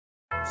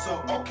So,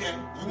 okay,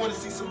 you wanna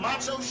see some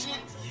macho shit?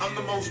 I'm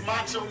the most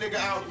macho nigga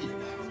out here.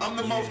 I'm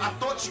the most, I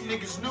thought you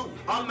niggas knew.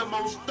 I'm the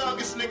most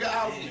thuggest nigga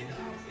out here.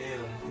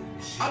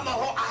 I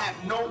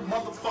have no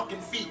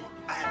motherfucking fear.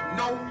 I have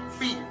no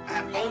fear. I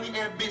have only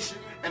ambition,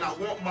 and I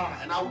want mine.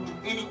 And I will do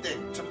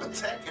anything to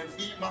protect and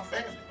feed my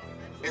family.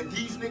 And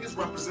these niggas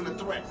represent a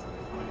threat.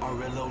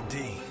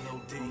 RLOD.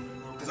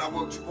 Cause I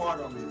worked too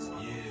hard on this.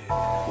 Yeah.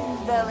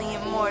 Velli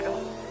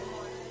Immortal.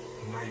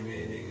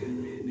 Nightmare, nigga.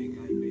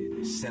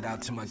 Shout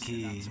out to my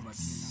kids. I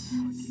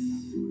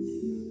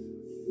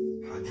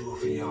do it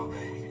for y'all,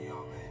 baby.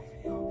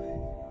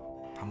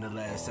 I'm the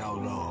last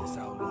outlaw.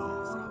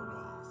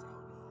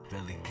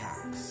 Velli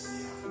Cox.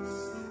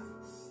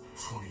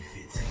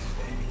 2015,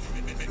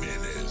 baby.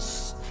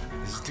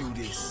 Let's do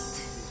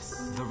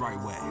this the right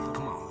way.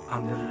 Come on.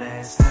 I'm the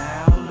last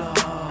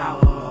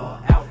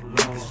outlaw.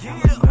 Niggas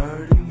wanna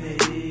murder me.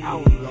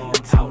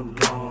 Until I'm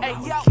gone,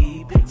 I'ma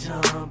keep it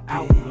jumping.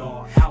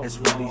 That's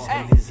why these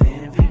haters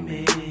envy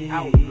me.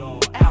 I'm the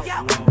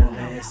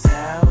last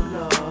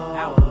outlaw.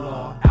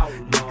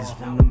 Niggas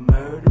wanna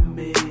murder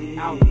me.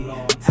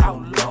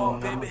 Outlaw,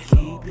 I'ma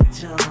keep it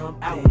jumping.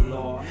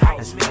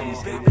 That's why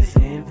these haters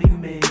envy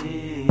me.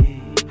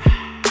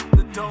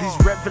 These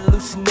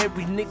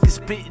revolutionary niggas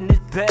spitting his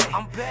back.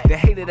 They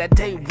hated that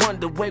day one,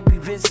 the way we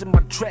visit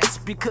my tracks.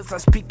 Because I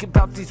speak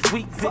about these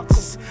weak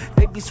bitches.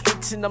 They be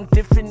switching, I'm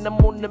different, I'm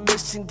on the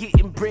mission,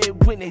 getting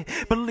bread winning.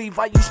 Believe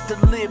I used to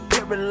live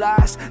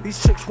paralyzed.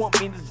 These chicks want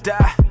me to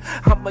die.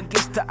 I'm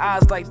against the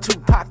odds like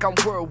Tupac, I'm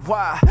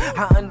worldwide.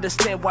 I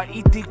understand why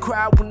E.T.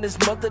 cried when his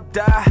mother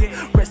died.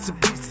 Rest in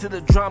peace to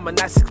the drama,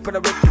 9-6 but I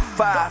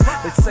rectify.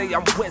 They say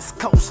I'm West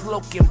Coast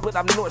looking, but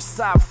I'm North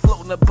Side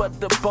floating above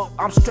the boat.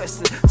 I'm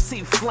stressing,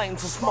 see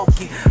flames are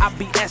smoking. I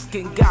be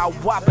asking God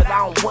why, but I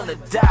don't wanna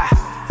die.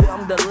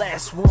 I'm the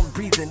last one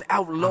breathing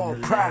outlaw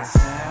pride.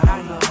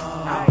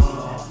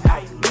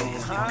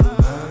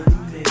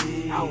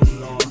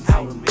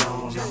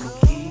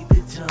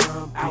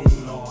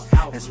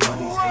 That's why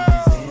these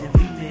haters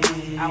envy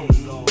me. I'm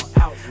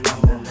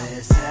the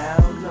last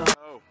outlaw.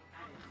 Oh,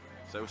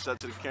 say what's up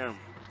to the camera.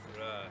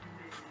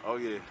 Oh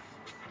yeah,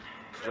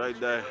 right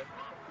there.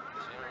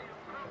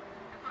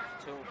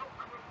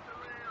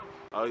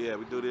 Oh yeah,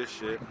 we do this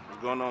shit.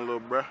 What's going on,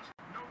 little bruh?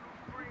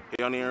 He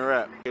don't even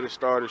rap. Get it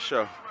started the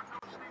show.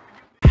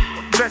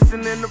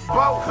 Dressing in the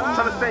boat,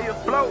 trying to stay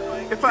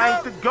afloat. If I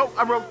ain't the goat,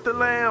 I wrote the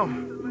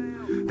lamb.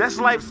 That's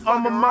life's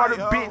alma mater,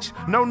 bitch.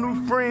 No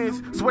new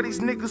friends. Swear these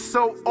niggas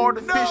so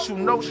artificial.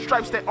 No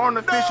stripes that aren't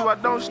official. I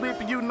don't sleep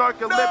and you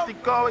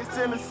narcoleptic. Always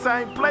in the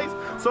same place,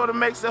 so it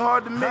makes it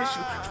hard to miss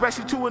you.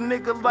 Especially to a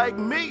nigga like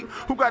me,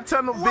 who got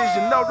tunnel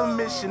vision, know the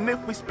mission.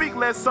 If we speak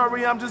less,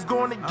 sorry, I'm just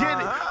going to get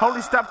it.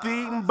 Only stopped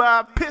eating by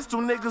a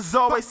pistol, niggas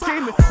always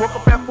scheming. Woke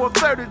up at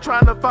 4:30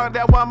 trying to find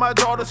out why my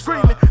daughter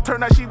screaming.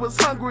 Turned out she was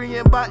hungry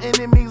and by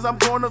any means I'm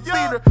gonna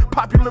feed her.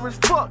 Popular as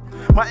fuck.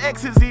 My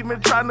ex is even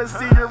trying to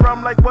see her.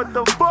 I'm like, what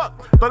the fuck?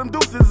 But them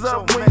deuces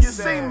up when you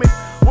see me.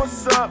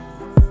 What's up?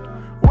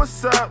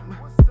 What's up?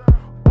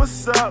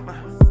 What's up?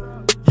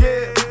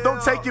 Yeah,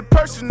 don't take it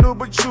personal,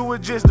 but you were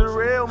just the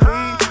real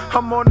me.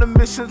 I'm on the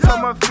mission till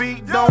my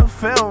feet don't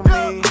fail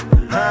me.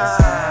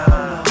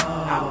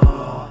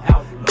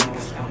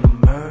 Niggas wanna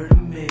murder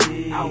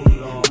me.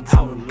 Outlaw,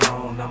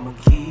 I'ma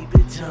keep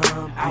it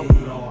jumping.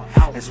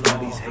 That's why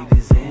these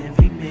haters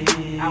envy me.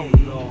 I'm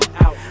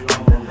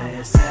the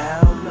last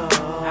outlaw.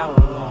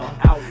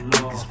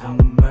 Niggas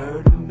wanna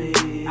murder me.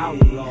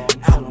 Outlaw,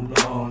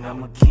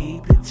 I'ma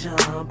keep it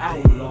jumping.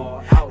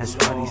 That's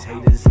why these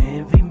haters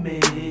envy me.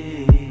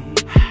 You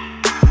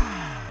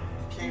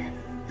can't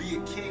be a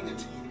king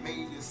until you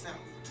made yourself,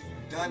 until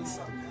you've done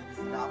something.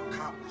 And I've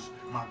accomplished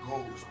my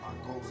goals. My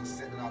goals are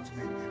setting out to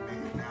make me a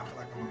man. Now I feel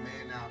like I'm a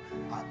man now.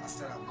 I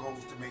set out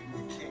goals to make me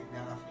a king.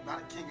 Now I'm not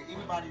a king of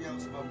anybody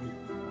else but me.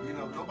 You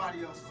know,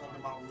 nobody else is under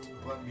my rule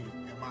but me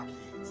and my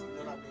kids. You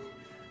know what I mean?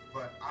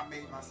 But I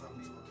made myself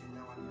into a king.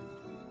 Now I need to